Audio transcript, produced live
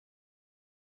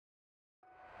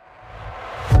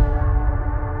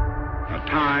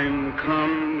time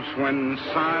comes when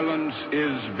silence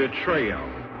is betrayal.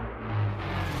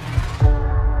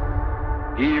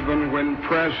 Even when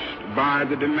pressed by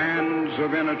the demands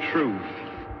of inner truth.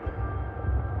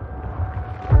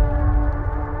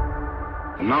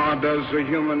 Nor does the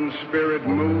human spirit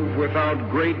move without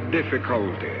great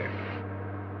difficulty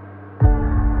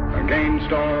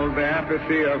against all the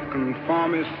apathy of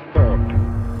conformist thought.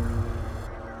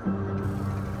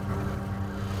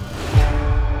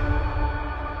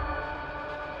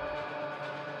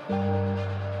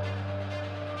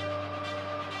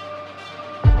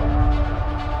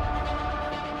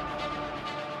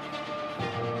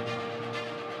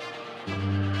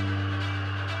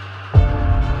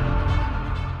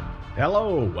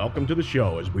 Hello, welcome to the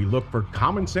show as we look for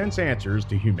common sense answers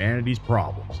to humanity's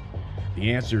problems.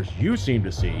 The answers you seem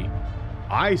to see,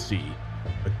 I see,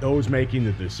 but those making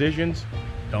the decisions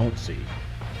don't see.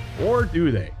 Or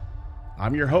do they?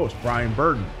 I'm your host, Brian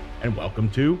Burden, and welcome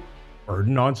to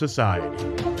Burden on Society.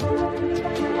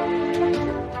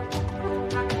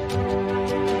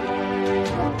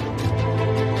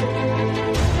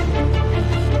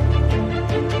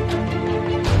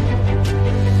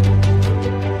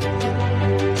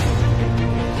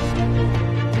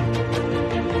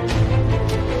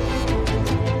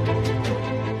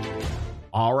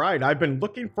 I've been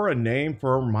looking for a name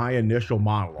for my initial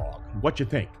monologue. What you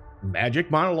think? Magic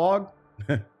monologue?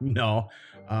 No.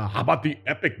 How about the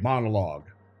epic monologue?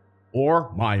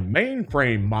 Or my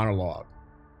mainframe monologue?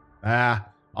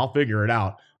 I'll figure it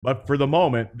out. But for the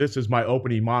moment, this is my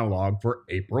opening monologue for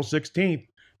April 16th,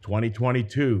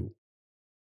 2022.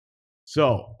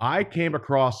 So, I came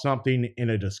across something in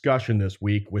a discussion this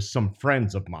week with some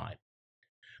friends of mine.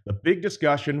 The big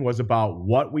discussion was about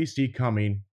what we see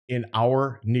coming in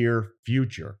our near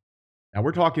future. Now,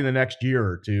 we're talking the next year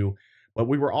or two, but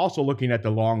we were also looking at the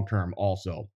long term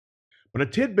also. But a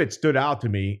tidbit stood out to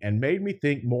me and made me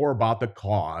think more about the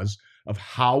cause of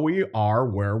how we are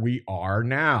where we are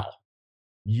now.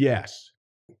 Yes,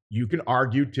 you can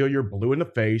argue till you're blue in the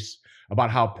face about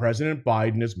how President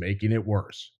Biden is making it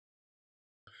worse.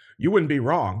 You wouldn't be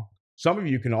wrong. Some of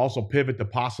you can also pivot to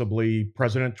possibly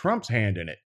President Trump's hand in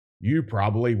it. You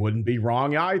probably wouldn't be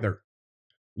wrong either.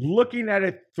 Looking at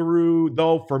it through,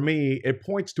 though, for me, it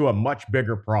points to a much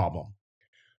bigger problem.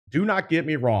 Do not get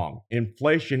me wrong.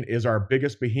 Inflation is our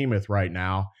biggest behemoth right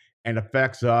now and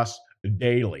affects us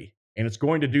daily. And it's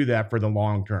going to do that for the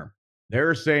long term.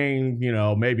 They're saying,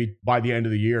 maybe by the end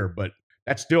of the year, but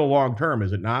that's still long term,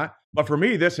 is it not? But for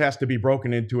me, this has to be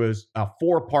broken into a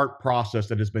four-part process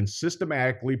that has been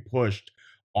systematically pushed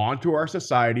onto our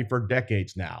society for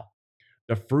decades now.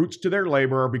 The fruits to their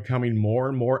labor are becoming more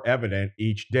and more evident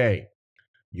each day.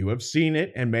 You have seen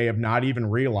it and may have not even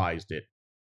realized it.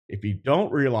 If you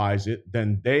don't realize it,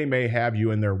 then they may have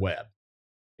you in their web.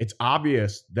 It's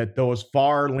obvious that those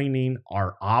far-leaning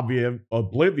are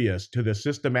oblivious to the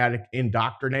systematic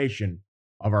indoctrination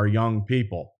of our young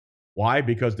people. Why?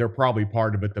 Because they're probably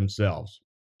part of it themselves.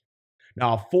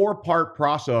 Now, a four-part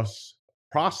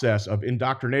process of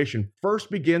indoctrination first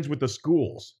begins with the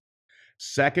schools.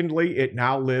 Secondly, it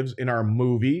now lives in our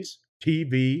movies,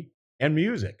 TV, and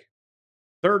music.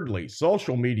 Thirdly,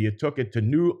 social media took it to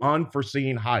new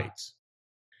unforeseen heights.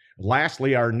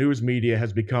 Lastly, our news media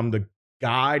has become the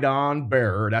guide-on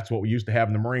bearer, that's what we used to have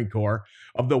in the Marine Corps,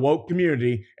 of the woke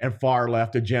community and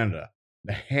far-left agenda.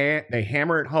 They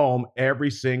hammer it home every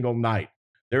single night.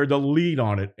 They're the lead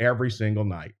on it every single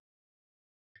night.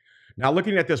 Now,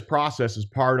 looking at this process as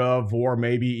part of, or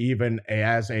maybe even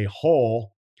as a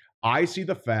whole, I see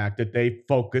the fact that they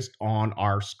focused on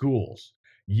our schools.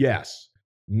 Yes,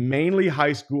 mainly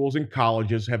high schools and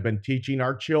colleges have been teaching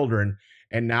our children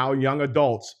and now young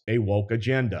adults a woke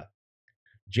agenda.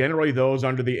 Generally those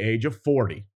under the age of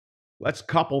 40. Let's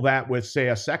couple that with, say,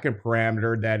 a second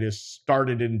parameter that is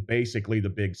started in basically the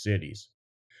big cities.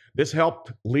 This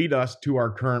helped lead us to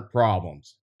our current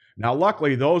problems. Now,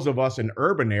 luckily, those of us in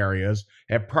urban areas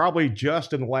have probably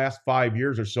just in the last 5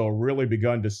 years or so really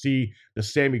begun to see the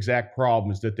same exact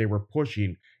problems that they were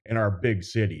pushing in our big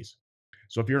cities.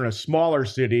 So if you're in a smaller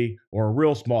city or a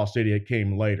real small city, it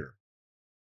came later.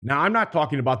 Now, I'm not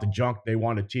talking about the junk they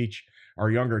want to teach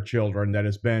our younger children that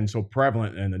has been so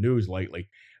prevalent in the news lately.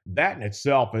 That in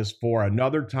itself is for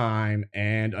another time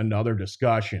and another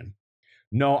discussion.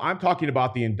 No, I'm talking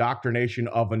about the indoctrination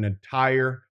of an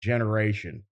entire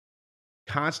generation.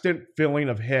 Constant filling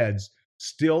of heads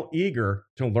still eager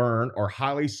to learn or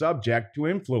highly subject to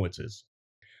influences.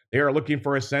 They are looking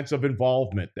for a sense of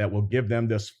involvement that will give them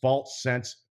this false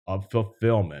sense of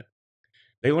fulfillment.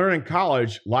 They learn in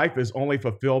college life is only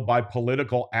fulfilled by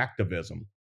political activism.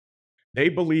 They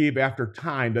believe after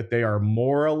time that they are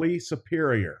morally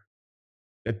superior,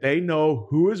 that they know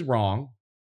who is wrong,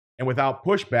 and without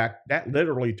pushback, that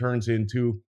literally turns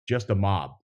into just a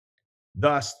mob.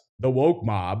 Thus, the woke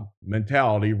mob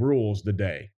mentality rules the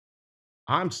day.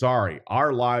 I'm sorry,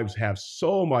 our lives have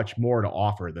so much more to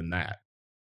offer than that.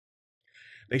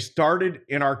 They started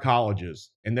in our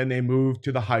colleges and then they moved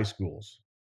to the high schools.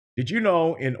 Did you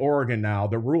know in Oregon now,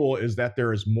 the rule is that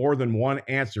there is more than one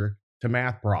answer to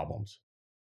math problems?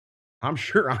 I'm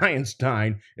sure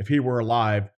Einstein, if he were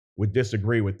alive, would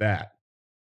disagree with that.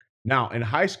 Now, in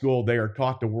high school, they are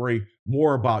taught to worry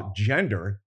more about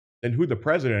gender than who the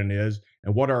president is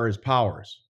and what are his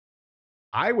powers.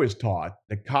 I was taught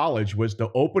that college was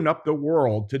to open up the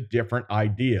world to different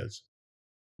ideas.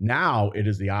 Now it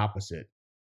is the opposite.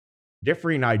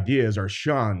 Differing ideas are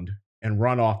shunned and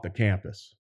run off the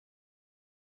campus.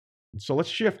 So let's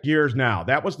shift gears now.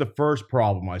 That was the first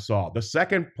problem I saw. The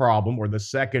second problem, or the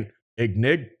second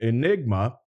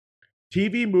enigma,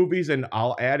 TV movies, and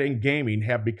I'll add in gaming,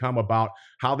 have become about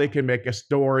how they can make a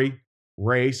story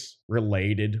race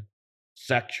related,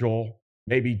 sexual,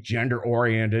 maybe gender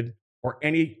oriented, or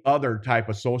any other type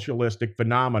of socialistic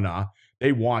phenomena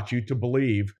they want you to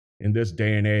believe in this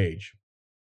day and age.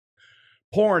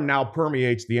 Porn now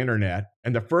permeates the internet,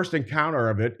 and the first encounter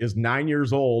of it is 9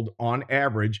 years old on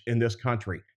average in this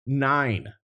country. 9.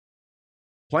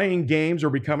 Playing games or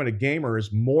becoming a gamer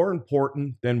is more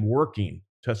important than working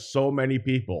to so many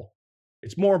people.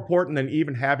 It's more important than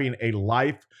even having a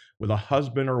life with a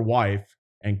husband or wife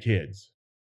and kids.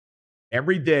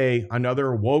 Every day,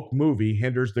 another woke movie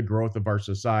hinders the growth of our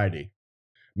society.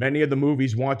 Many of the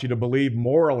movies want you to believe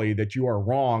morally that you are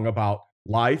wrong about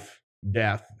life,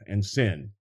 death, and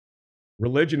sin.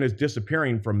 Religion is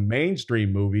disappearing from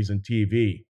mainstream movies and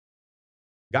TV.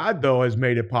 God, though, has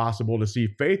made it possible to see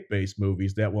faith based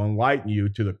movies that will enlighten you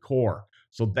to the core.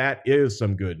 So that is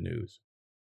some good news.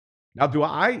 Now, do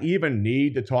I even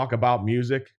need to talk about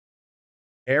music?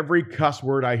 Every cuss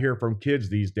word I hear from kids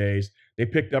these days, they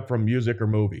picked up from music or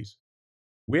movies.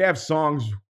 We have songs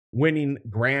winning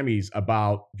Grammys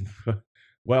about,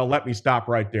 well, let me stop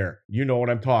right there. You know what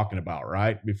I'm talking about,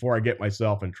 right? Before I get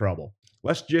myself in trouble.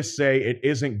 Let's just say it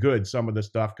isn't good, some of the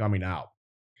stuff coming out.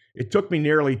 It took me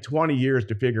nearly 20 years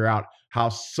to figure out how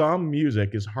some music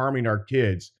is harming our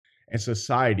kids and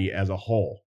society as a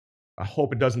whole. I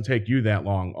hope it doesn't take you that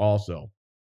long also.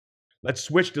 Let's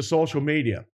switch to social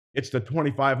media. It's the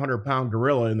 2,500-pound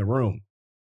gorilla in the room.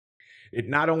 It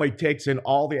not only takes in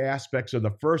all the aspects of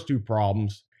the first two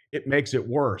problems, it makes it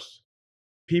worse.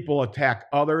 People attack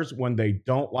others when they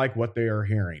don't like what they are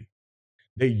hearing.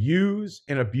 They use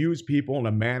and abuse people in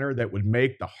a manner that would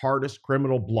make the hardest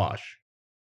criminal blush,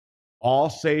 all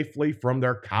safely from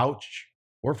their couch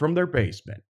or from their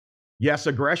basement. Yes,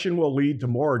 aggression will lead to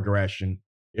more aggression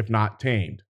if not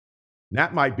tamed.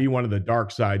 That might be one of the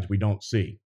dark sides we don't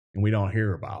see and we don't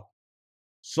hear about.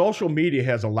 Social media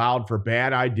has allowed for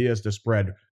bad ideas to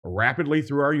spread rapidly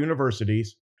through our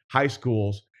universities, high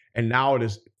schools, and now it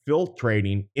is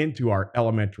filtrating into our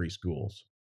elementary schools.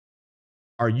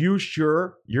 Are you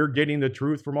sure you're getting the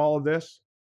truth from all of this?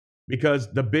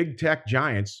 Because the big tech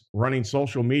giants running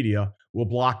social media will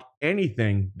block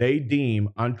anything they deem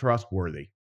untrustworthy.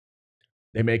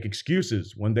 They make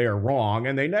excuses when they are wrong,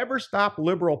 and they never stop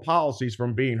liberal policies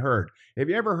from being heard. Have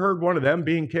you ever heard one of them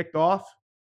being kicked off?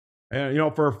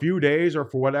 For a few days or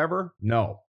for whatever?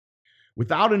 No.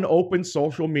 Without an open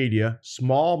social media,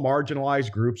 small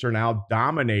marginalized groups are now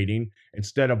dominating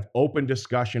instead of open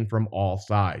discussion from all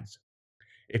sides.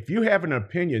 If you have an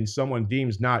opinion someone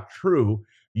deems not true,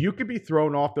 you could be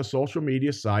thrown off the social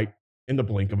media site in the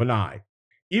blink of an eye,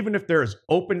 even if there is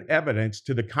open evidence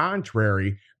to the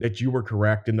contrary that you were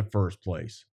correct in the first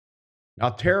place. Now,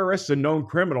 terrorists and known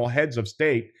criminal heads of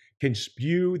state can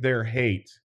spew their hate,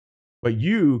 but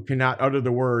you cannot utter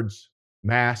the words,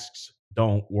 masks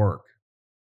don't work.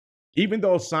 Even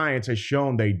though science has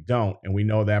shown they don't, and we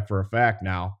know that for a fact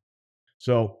now.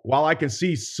 So while I can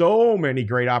see so many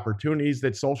great opportunities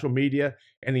that social media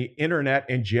and the internet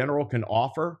in general can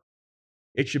offer,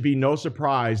 it should be no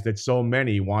surprise that so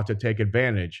many want to take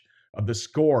advantage of the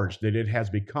scourge that it has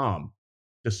become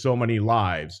to so many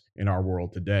lives in our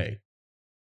world today.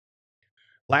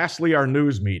 Lastly, our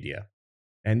news media.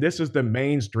 And this is the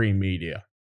mainstream media.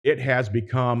 It has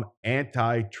become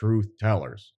anti-truth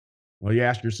tellers. Well, you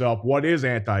ask yourself, what is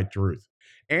anti-truth?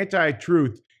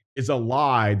 Anti-truth is a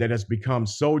lie that has become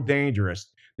so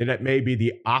dangerous that it may be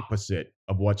the opposite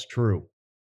of what's true.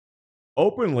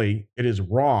 Openly, it is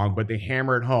wrong, but they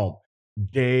hammer it home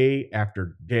day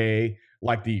after day,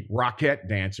 like the rocket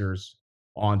dancers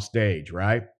on stage,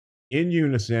 right? In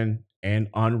unison, and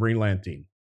unrelenting.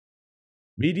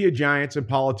 Media giants and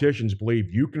politicians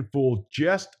believe you can fool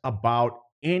just about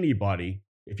anybody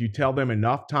if you tell them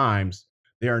enough times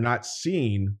they are not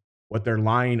seeing what their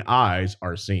lying eyes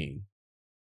are seeing.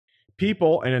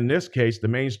 People, and in this case, the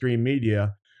mainstream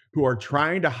media, who are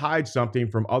trying to hide something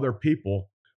from other people,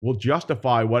 will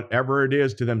justify whatever it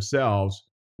is to themselves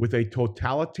with a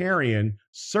totalitarian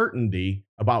certainty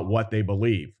about what they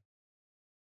believe.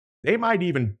 They might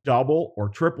even double or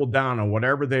triple down on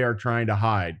whatever they are trying to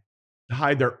hide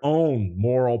their own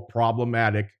moral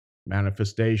problematic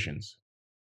manifestations.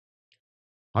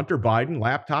 Hunter Biden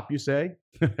laptop, you say?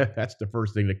 That's the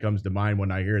first thing that comes to mind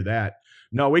when I hear that.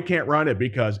 No, we can't run it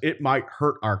because it might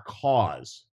hurt our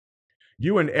cause.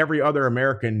 You and every other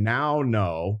American now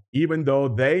know, even though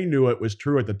they knew it was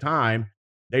true at the time,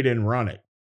 they didn't run it.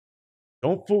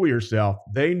 Don't fool yourself.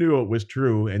 They knew it was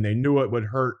true and they knew it would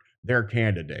hurt their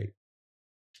candidate.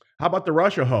 How about the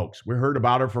Russia hoax? We heard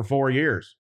about it for 4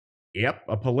 years. Yep,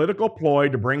 a political ploy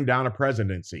to bring down a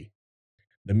presidency.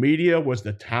 The media was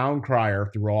the town crier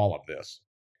through all of this.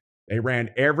 They ran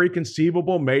every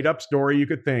conceivable made up story you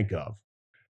could think of.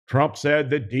 Trump said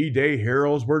that D-Day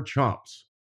heroes were chumps.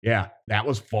 Yeah, that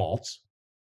was false.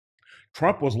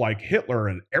 Trump was like Hitler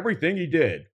in everything he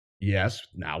did. Yes,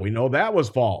 now we know that was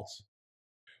false.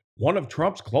 One of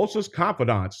Trump's closest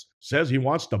confidants says he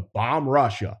wants to bomb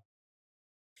Russia.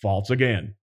 False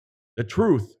again. The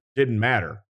truth didn't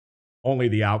matter, only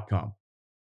the outcome.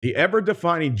 The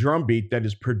ever-defining drumbeat that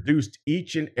is produced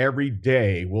each and every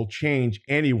day will change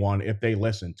anyone if they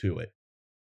listen to it.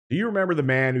 Do you remember the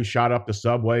man who shot up the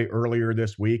subway earlier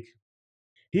this week?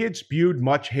 He had spewed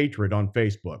much hatred on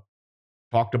Facebook,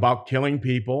 talked about killing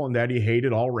people and that he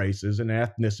hated all races and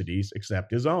ethnicities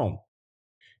except his own.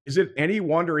 Is it any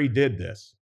wonder he did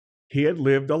this? He had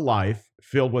lived a life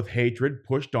filled with hatred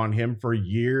pushed on him for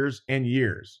years and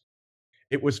years.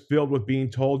 It was filled with being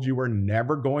told you were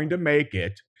never going to make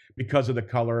it because of the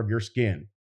color of your skin.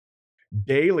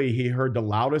 Daily, he heard the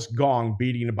loudest gong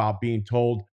beating about being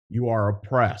told you are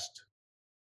oppressed.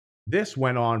 This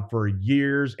went on for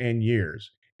years and years,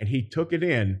 and he took it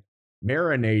in,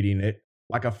 marinating it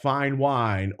like a fine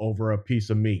wine over a piece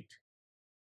of meat.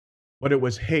 But it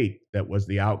was hate that was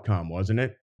the outcome, wasn't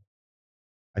it?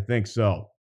 I think so.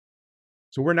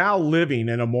 So we're now living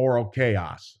in a moral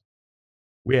chaos.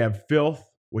 We have filth,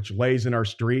 which lays in our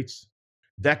streets.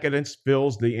 Decadence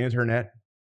fills the internet.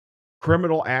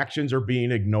 Criminal actions are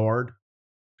being ignored.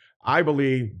 I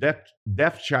believe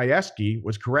Dostoevsky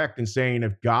was correct in saying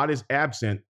if God is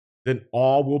absent, then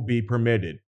all will be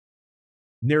permitted.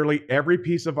 Nearly every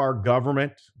piece of our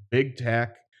government, big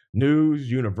tech, news,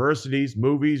 universities,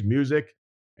 movies, music,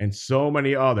 and so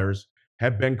many others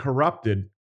have been corrupted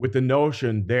with the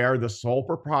notion they are the sole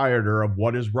proprietor of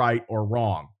what is right or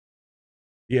wrong.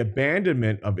 The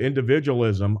abandonment of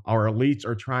individualism our elites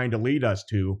are trying to lead us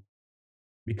to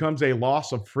becomes a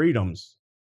loss of freedoms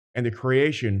and the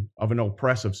creation of an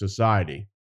oppressive society.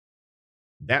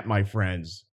 That, my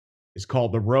friends, is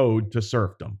called the road to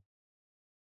serfdom.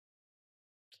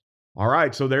 All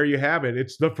right, so there you have it.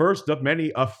 It's the first of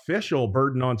many official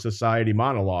Burden on Society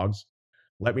monologues.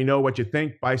 Let me know what you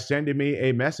think by sending me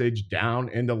a message down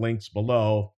in the links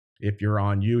below if you're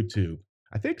on YouTube.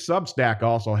 I think Substack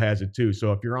also has it too.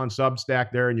 So if you're on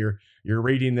Substack there and you're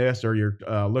reading this or you're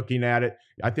looking at it,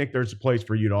 I think there's a place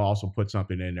for you to also put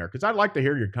something in there because I'd like to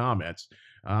hear your comments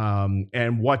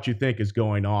and what you think is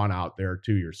going on out there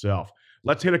to yourself.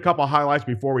 Let's hit a couple highlights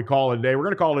before we call it a day. We're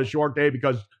going to call it a short day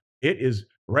because it is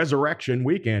Resurrection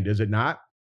Weekend, is it not?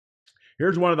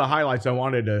 Here's one of the highlights I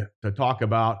wanted to talk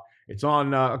about. It's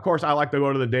on, of course, I like to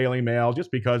go to the Daily Mail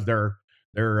just because their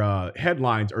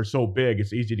headlines are so big.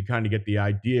 It's easy to kind of get the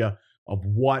idea of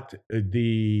what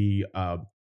the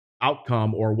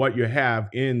outcome or what you have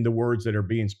in the words that are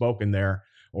being spoken there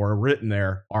or written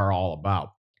there are all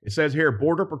about. It says here,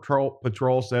 Border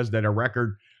Patrol says that a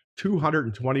record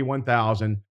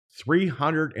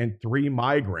 221,303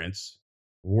 migrants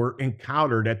were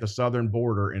encountered at the southern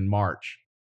border in March,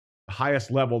 the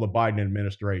highest level of the Biden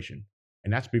administration.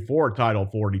 And that's before Title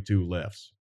 42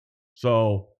 lifts.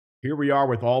 So here we are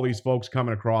with all these folks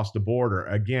coming across the border.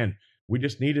 Again, we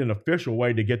just need an official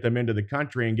way to get them into the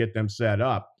country and get them set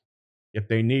up. If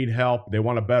they need help, they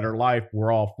want a better life,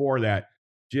 we're all for that.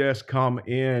 Just come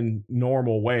in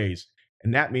normal ways.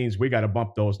 And that means we got to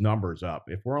bump those numbers up.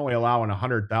 If we're only allowing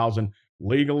 100,000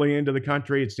 legally into the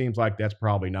country, it seems like that's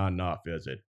probably not enough, is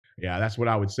it? Yeah, that's what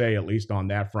I would say, at least on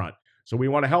that front. So we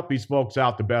want to help these folks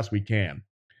out the best we can.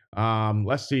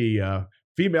 Let's see.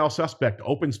 Female suspect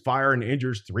opens fire and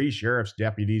injures 3 sheriff's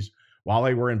deputies while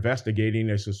they were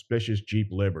investigating a suspicious Jeep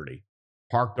Liberty.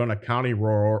 parked on a county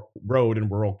road in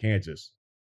rural Kansas.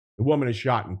 The woman is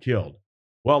shot and killed.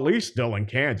 Well, at least still in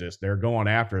Kansas, they're going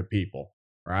after people,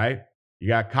 right? You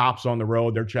got cops on the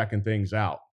road, they're checking things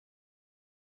out.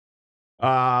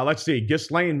 Let's see.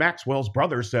 Ghislaine Maxwell's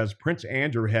brother says Prince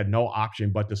Andrew had no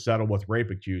option but to settle with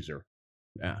rape accuser.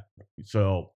 Yeah.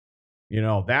 So,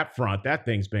 that front, that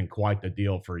thing's been quite the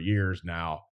deal for years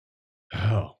now.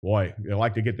 Oh, boy. I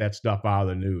like to get that stuff out of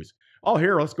the news. Oh,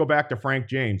 here, let's go back to Frank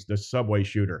James, the subway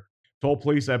shooter. Told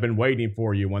police I've been waiting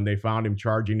for you when they found him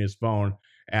charging his phone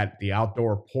at the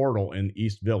outdoor portal in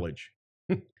East Village.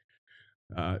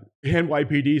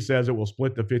 NYPD says it will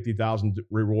split the $50,000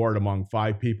 reward among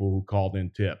 5 people who called in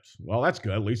tips. Well, that's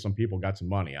good. At least some people got some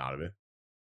money out of it.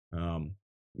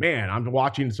 Man, I'm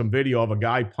watching some video of a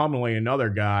guy pummeling another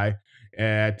guy in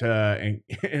an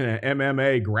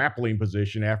MMA grappling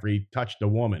position after he touched a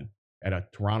woman at a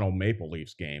Toronto Maple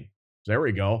Leafs game. So there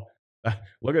we go.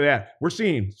 Look at that. We're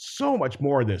seeing so much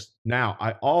more of this. Now,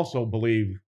 I also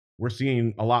believe we're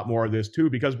seeing a lot more of this too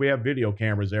because we have video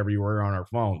cameras everywhere on our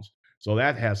phones. So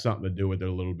that has something to do with it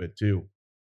a little bit too.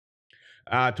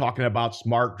 Talking about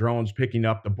smart drones picking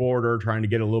up the border, trying to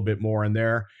get a little bit more in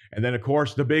there. And then, of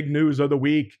course, the big news of the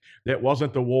week that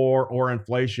wasn't the war or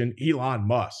inflation. Elon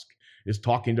Musk is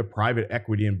talking to private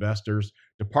equity investors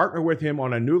to partner with him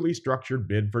on a newly structured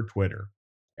bid for Twitter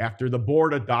after the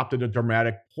board adopted a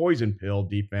dramatic poison pill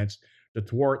defense to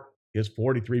thwart his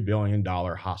 $43 billion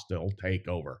hostile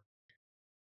takeover.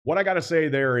 What I got to say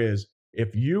there is,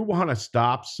 if you want to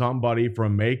stop somebody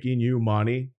from making you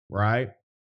money, right,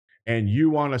 and you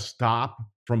want to stop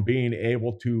from being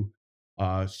able to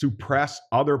suppress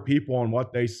other people on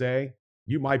what they say,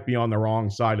 you might be on the wrong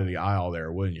side of the aisle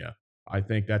there, wouldn't you? I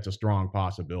think that's a strong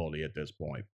possibility at this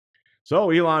point.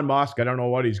 So Elon Musk, I don't know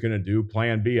what he's going to do.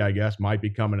 Plan B, I guess, might be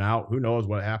coming out. Who knows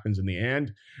what happens in the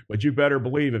end? But you better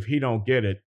believe if he don't get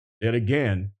it, that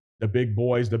again, the big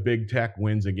boys, the big tech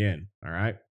wins again, all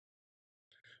right?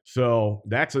 So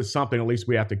that's something at least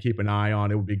we have to keep an eye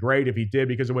on. It would be great if he did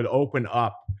because it would open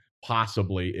up,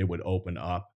 possibly it would open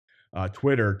up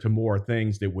Twitter to more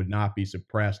things that would not be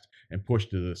suppressed and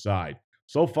pushed to the side.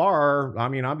 So far, I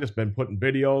mean, I've just been putting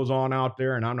videos on out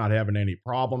there and I'm not having any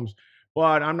problems,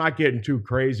 but I'm not getting too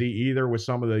crazy either with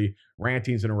some of the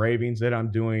rantings and ravings that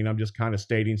I'm doing. I'm just kind of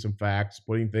stating some facts,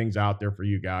 putting things out there for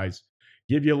you guys,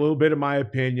 give you a little bit of my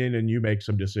opinion and you make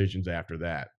some decisions after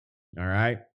that. All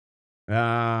right.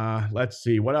 Let's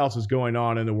see what else is going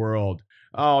on in the world.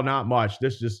 Oh, not much.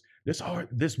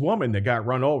 This woman that got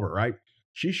run over, right?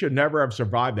 She should never have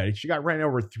survived that. She got ran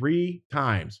over 3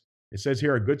 times. It says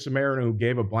here a good Samaritan who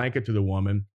gave a blanket to the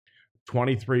woman,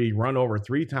 23, run over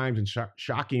 3 times in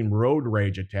shocking road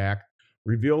rage attack,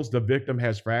 reveals the victim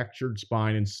has fractured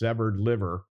spine and severed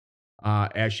liver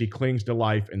as she clings to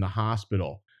life in the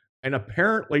hospital. And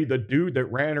apparently the dude that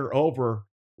ran her over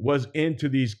was into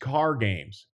these car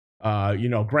games.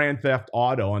 Grand Theft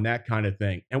Auto and that kind of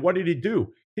thing. And what did he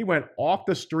do? He went off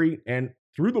the street and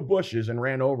through the bushes and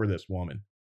ran over this woman.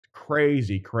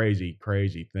 Crazy, crazy,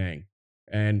 crazy thing.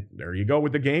 And there you go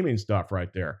with the gaming stuff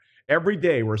right there. Every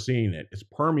day we're seeing it. It's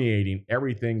permeating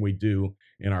everything we do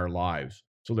in our lives.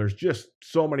 So there's just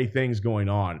so many things going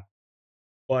on.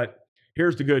 But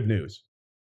here's the good news.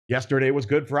 Yesterday was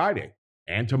Good Friday,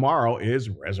 and tomorrow is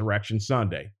Resurrection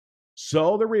Sunday.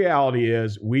 So the reality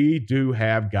is we do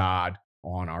have God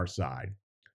on our side.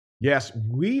 Yes,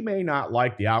 we may not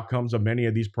like the outcomes of many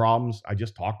of these problems. I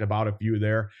just talked about a few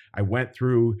there. I went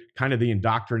through kind of the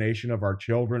indoctrination of our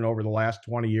children over the last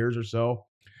 20 years or so.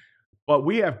 But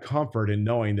we have comfort in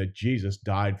knowing that Jesus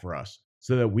died for us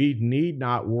so that we need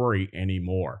not worry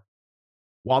anymore.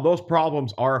 While those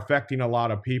problems are affecting a lot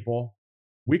of people,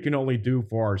 we can only do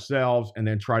for ourselves and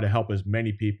then try to help as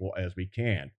many people as we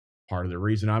can. Part of the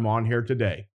reason I'm on here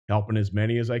today, helping as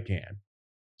many as I can.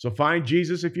 So find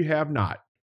Jesus if you have not.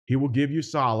 He will give you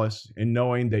solace in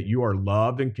knowing that you are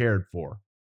loved and cared for.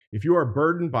 If you are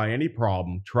burdened by any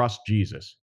problem, trust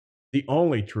Jesus. The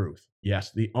only truth,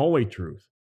 yes, the only truth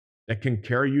that can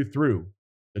carry you through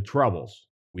the troubles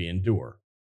we endure.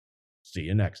 See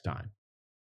you next time.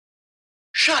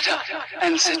 Shut up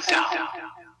and sit down.